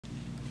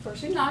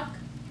First you knock.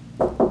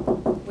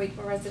 Wait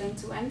for resident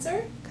to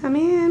enter. Come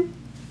in.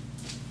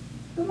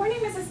 Good morning,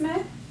 Mrs.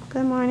 Smith.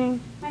 Good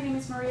morning. My name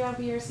is Maria. I'll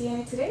be your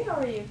CNA today.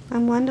 How are you?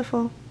 I'm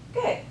wonderful.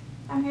 Good.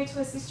 I'm here to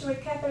assist you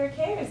with catheter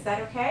care. Is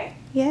that okay?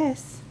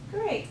 Yes.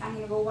 Great. I'm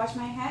going to go wash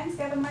my hands,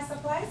 gather my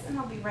supplies, and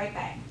I'll be right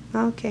back.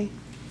 Okay.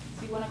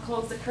 So you want to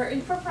close the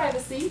curtain for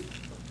privacy.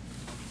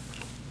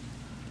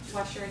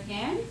 Wash your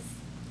hands.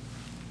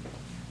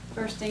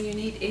 First thing you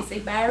need is a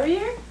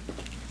barrier.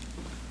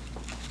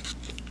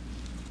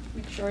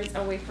 Make sure it's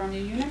away from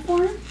your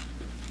uniform.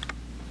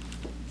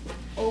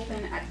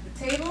 Open at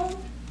the table,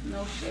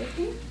 no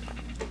shaking.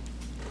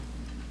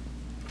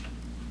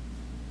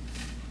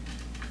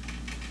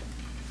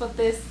 For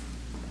this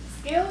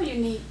skill,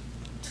 you need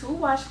 2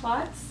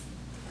 washcloths,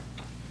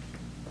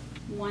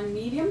 1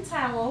 medium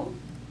towel,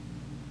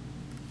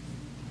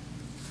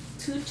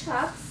 2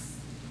 chucks,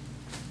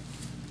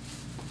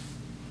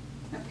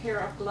 a pair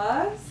of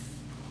gloves,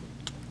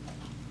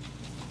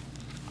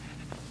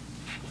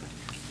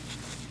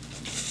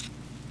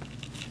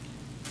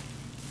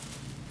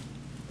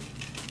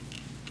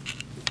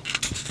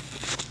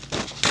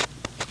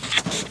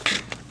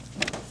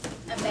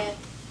 a bed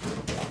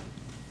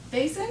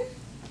basin,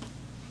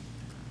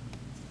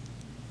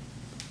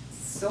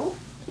 soap,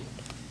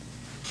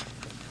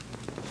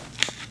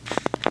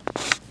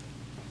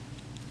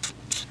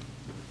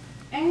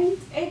 and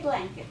a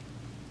blanket.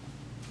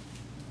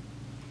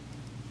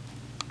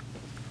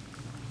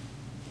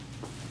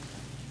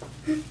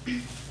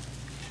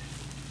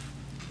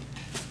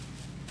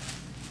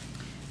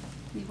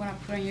 You want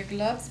to put on your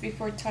gloves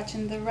before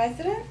touching the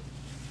resident.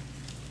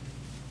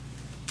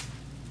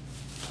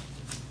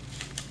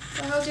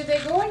 So how's your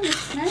day going, Miss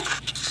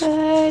Smith?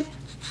 Good.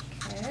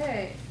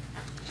 Okay.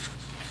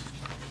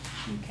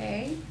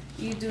 Okay.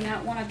 You do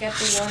not want to get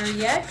the water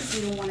yet because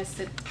you don't want to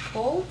sit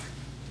cold.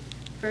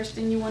 First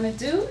thing you want to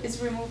do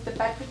is remove the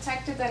bed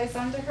protector that is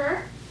under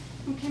her.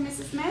 Okay,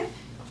 Mrs. Smith?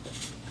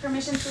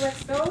 Permission to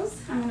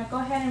expose. I'm going to go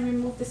ahead and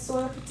remove the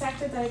soil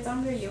protector that is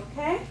under you,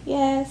 okay?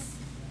 Yes.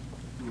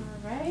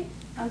 All right.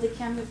 On the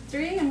count of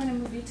 3, I'm going to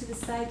move you to the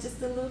side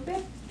just a little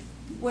bit.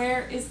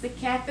 Where is the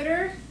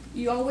catheter?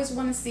 You always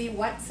want to see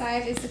what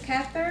side is the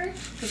catheter,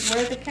 because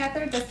where the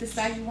catheter, that's the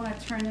side you want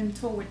to turn in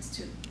towards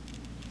to.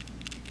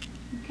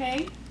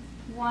 Okay?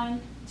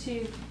 1,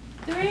 2,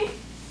 3.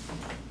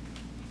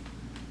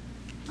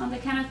 On the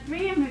count of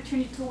 3, I'm going to turn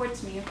you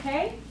towards me,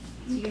 okay?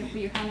 So you're going to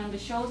put your hand on the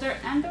shoulder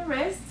and the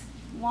wrist.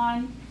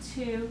 1,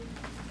 2,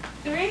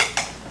 3. You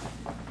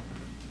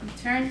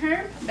turn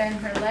her, bend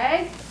her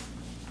leg.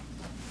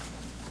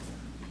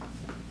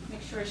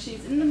 Make sure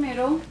she's in the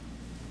middle.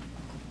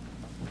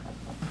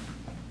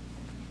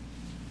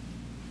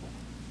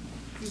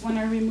 You want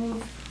to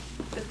remove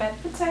the bed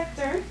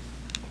protector.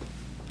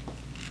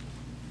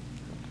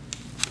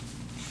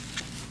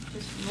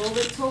 Just roll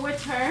it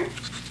towards her.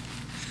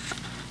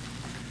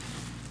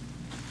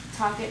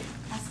 Tuck it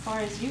as far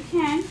as you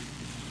can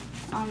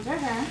under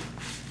her.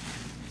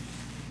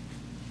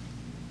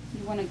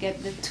 You want to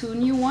get the 2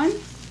 new ones,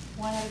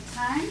 one at a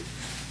time.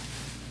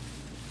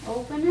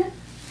 Open it.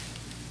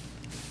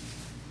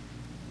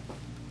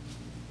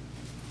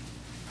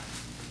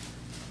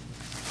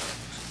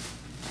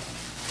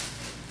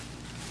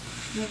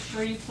 Make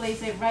sure you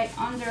place it right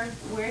under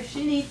where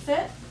she needs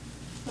it.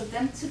 Put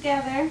them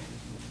together.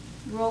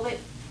 Roll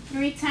it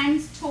 3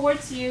 times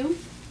towards you.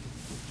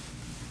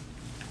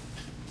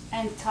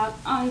 And tuck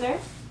under.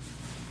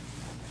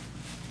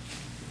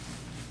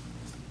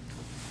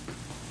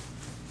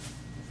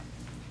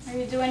 Are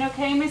you doing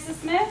okay,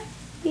 Mrs.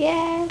 Smith?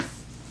 Yes.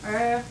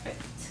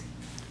 Perfect.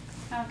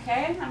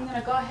 Okay, I'm going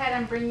to go ahead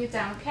and bring you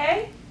down,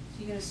 okay?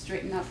 You're going to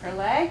straighten up her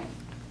leg.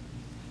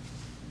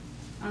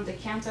 On the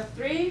count of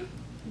 3,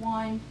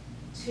 1,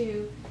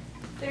 2,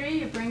 3,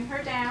 you bring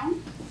her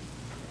down.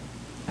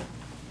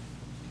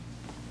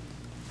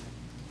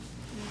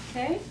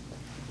 Okay,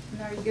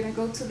 now you're going to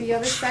go to the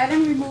other side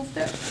and remove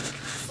the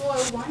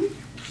soil one.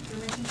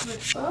 Permission to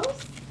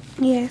expose.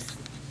 Yes.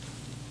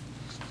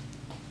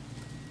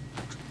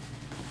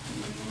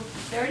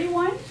 Remove the dirty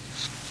one.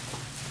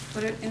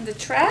 Put it in the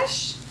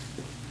trash.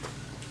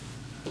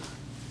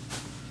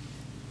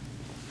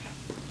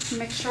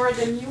 Make sure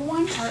the new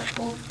ones are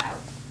both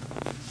out.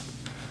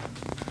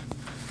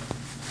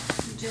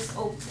 You just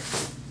open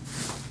it.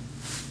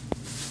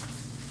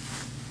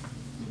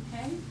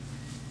 Okay.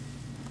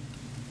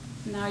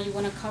 Now you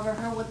want to cover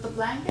her with the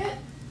blanket.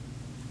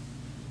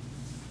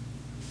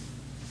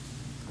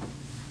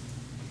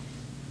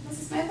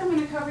 Mrs. Smith, I'm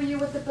going to cover you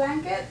with the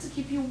blanket to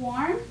keep you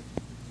warm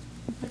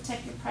and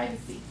protect your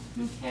privacy.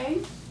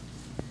 Okay.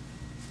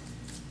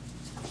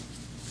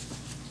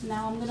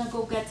 Now I'm going to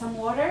go get some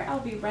water. I'll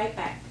be right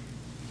back.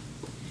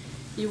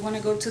 You want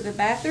to go to the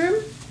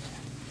bathroom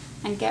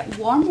and get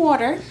warm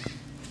water.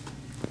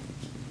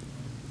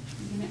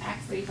 You're going to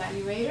ask the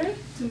evaluator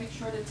to make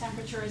sure the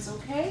temperature is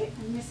okay.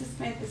 And Mrs.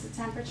 Smith, is the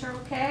temperature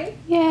okay?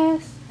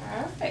 Yes.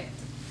 Perfect.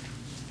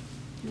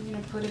 You're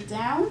going to put it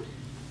down.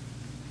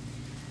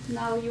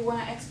 Now you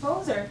want to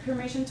expose her.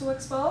 Permission to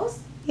expose?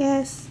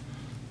 Yes.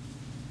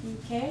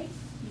 Okay.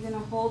 You're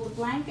gonna hold the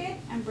blanket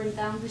and bring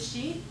down the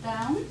sheet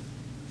down.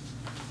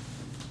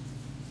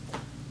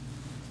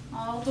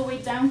 All the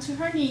way down to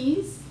her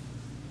knees.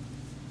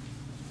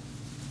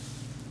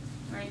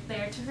 Right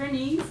there to her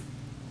knees.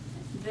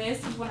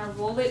 This, you wanna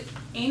roll it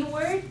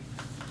inward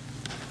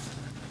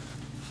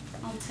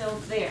until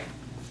there.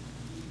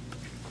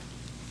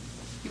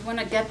 You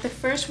wanna get the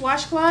first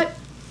washcloth.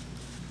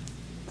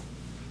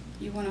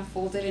 You wanna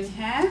fold it in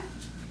half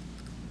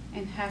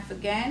and half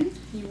again.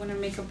 You wanna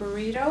make a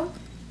burrito.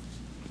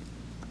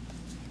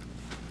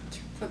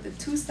 Put the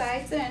two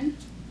sides in.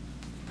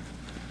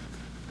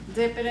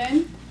 Dip it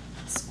in.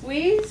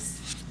 Squeeze.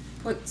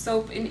 Put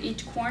soap in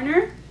each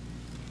corner,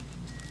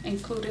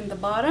 including the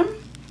bottom.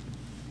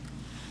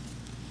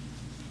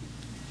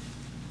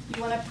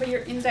 You wanna put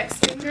your index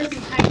finger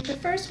behind the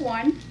first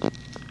one.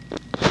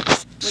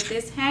 With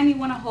this hand, you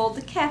wanna hold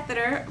the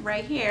catheter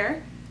right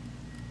here.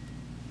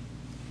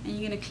 And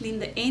you're gonna clean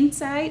the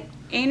inside,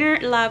 inner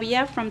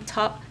labia from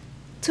top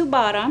to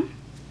bottom.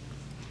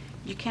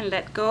 You can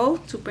let go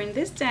to bring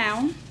this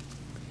down.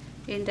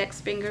 Index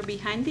finger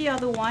behind the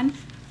other one.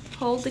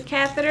 Hold the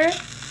catheter,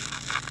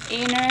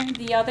 inner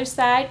the other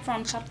side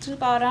from top to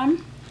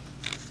bottom.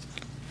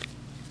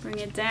 Bring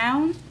it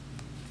down.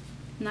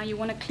 Now you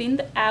wanna clean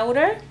the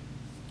outer.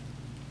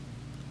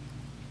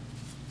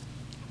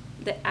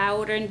 The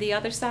outer and the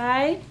other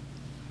side.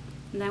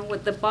 And then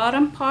with the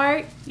bottom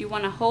part, you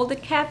want to hold the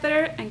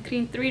catheter and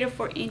clean 3 to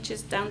 4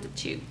 inches down the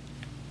tube.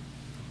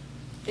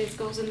 This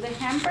goes in the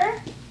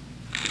hamper.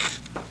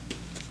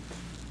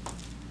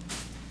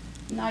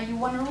 Now you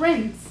want to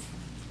rinse.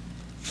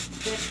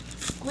 Just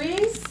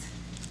squeeze,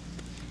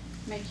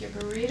 make your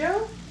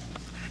burrito,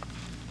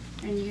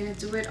 and you're going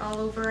to do it all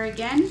over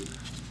again,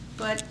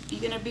 but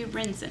you're going to be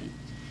rinsing.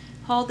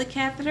 Hold the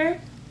catheter,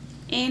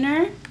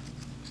 inner,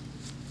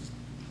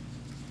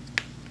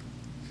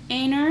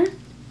 inner,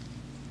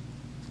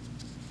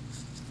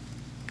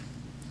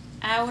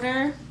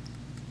 outer,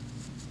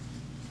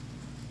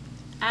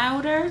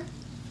 outer,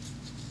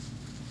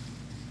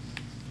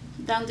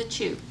 down the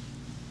tube.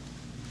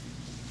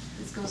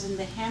 This goes in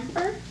the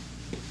hamper.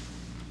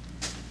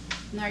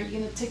 Now you're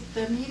gonna take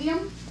the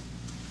medium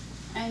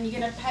and you're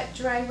gonna pat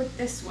dry with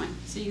this one.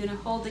 So you're gonna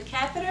hold the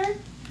catheter,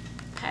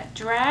 pat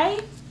dry,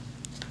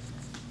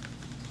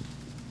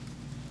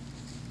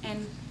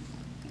 and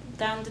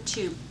down the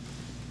tube.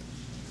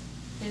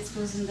 This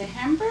goes in the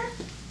hamper.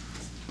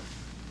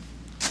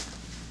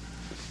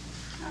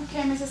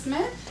 Okay, Mrs.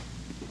 Smith,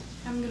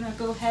 I'm gonna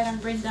go ahead and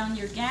bring down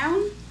your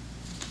gown.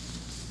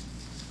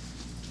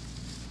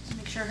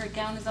 Make sure her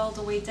gown is all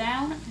the way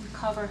down and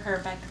cover her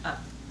back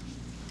up.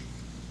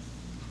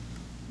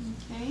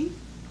 Okay.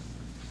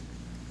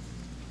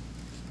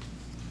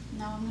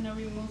 Now I'm gonna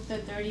remove the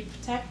dirty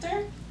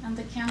protector. On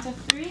the count of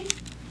 3,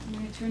 I'm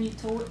gonna turn you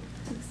to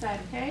the side,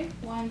 okay?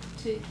 1,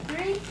 2,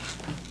 3.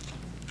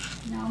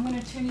 Now I'm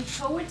gonna turn you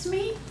towards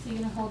me. So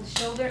you're gonna hold the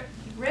shoulder,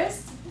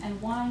 wrist, and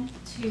 1,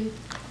 2,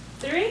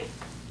 3.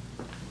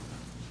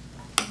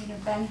 I'm gonna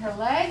bend her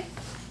leg.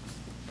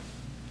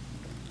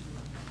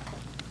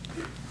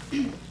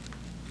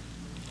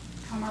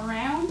 Come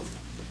around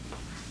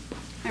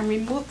and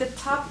remove the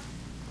top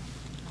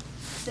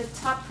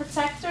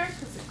protector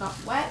because it got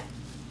wet.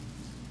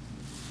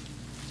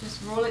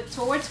 Just roll it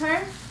towards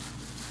her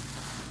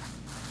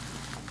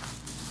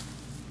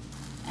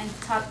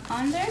and tuck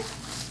under as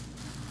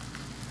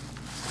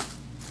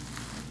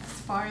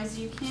far as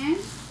you can.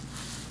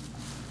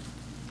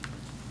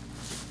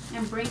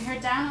 And bring her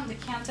down on the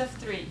count of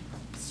 3.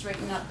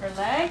 Straighten up her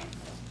leg.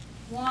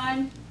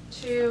 1,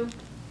 2,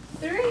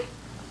 3.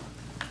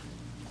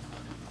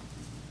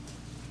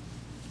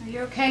 Are you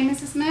okay,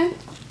 Mrs. Smith?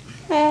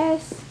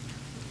 Yes.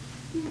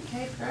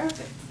 Okay,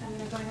 perfect. I'm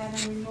going to go ahead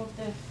and remove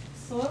the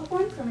soiled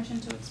one.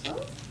 Permission to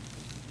expose.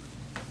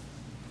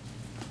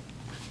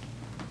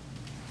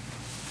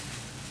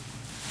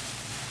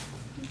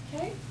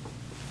 Okay.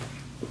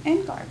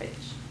 And garbage.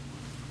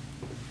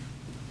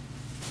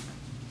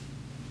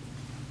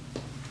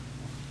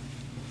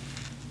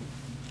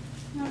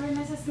 All right,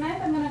 Mrs.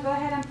 Smith, I'm going to go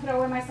ahead and put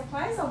away my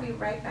supplies. I'll be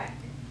right back.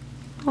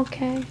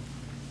 Okay.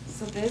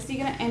 So this,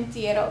 you're going to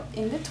empty it out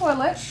in the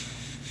toilet.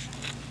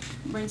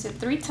 Rinse it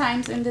 3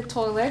 times in the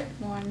toilet.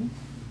 1,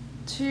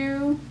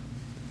 2,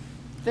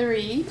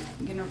 3. You're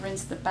going to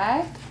rinse the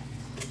back.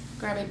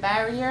 Grab a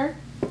barrier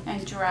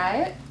and dry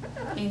it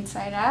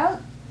inside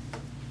out.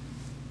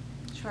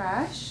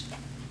 Trash.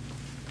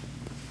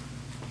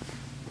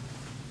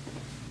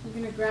 You're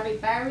going to grab a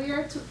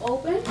barrier to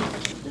open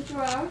the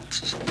drawer.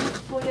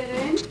 Put it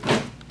in.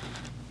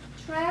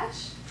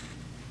 Trash.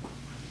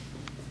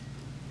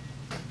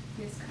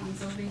 This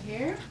comes over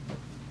here.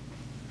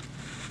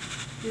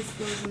 This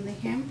goes in the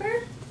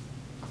hamper.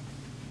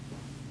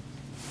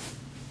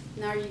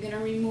 Now you're going to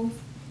remove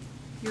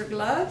your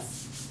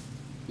gloves.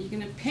 You're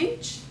going to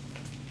pinch,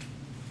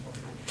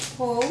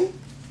 pull,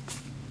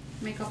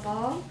 make a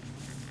ball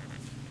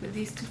with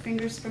these 2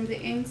 fingers from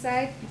the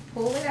inside. You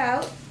pull it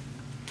out.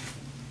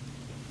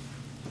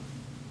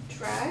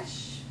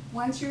 Trash.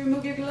 Once you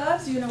remove your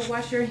gloves, you're going to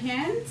wash your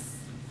hands.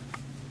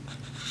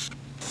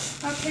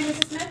 Okay,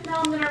 Mrs. Smith, now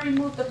I'm going to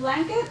remove the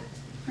blanket.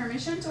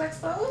 Permission to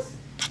expose?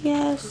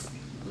 Yes.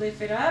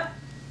 Lift it up,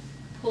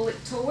 pull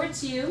it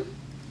towards you,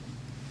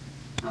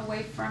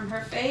 away from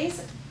her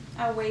face,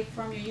 away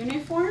from your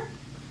uniform.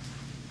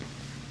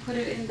 Put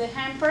it in the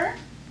hamper.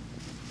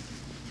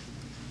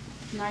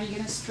 Now you're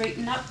going to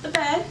straighten up the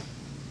bed.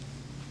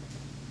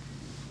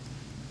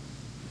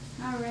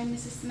 All right,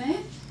 Mrs.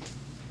 Smith.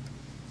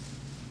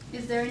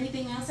 Is there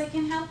anything else I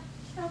can help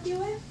you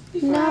with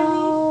before I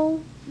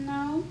No. leave?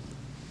 No?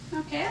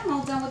 Okay, I'm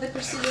all done with the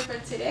procedure for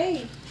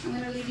today. I'm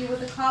going to leave you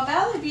with a call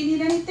bell. If you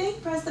need anything,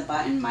 press the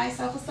button.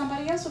 Myself or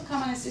somebody else will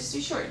come and assist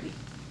you shortly.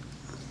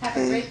 Have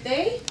a great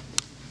day.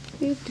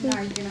 You too. Now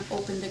you're going to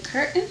open the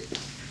curtain.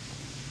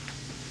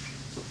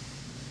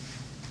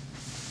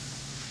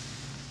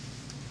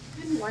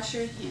 And wash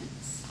your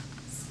hands.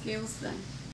 Skills done.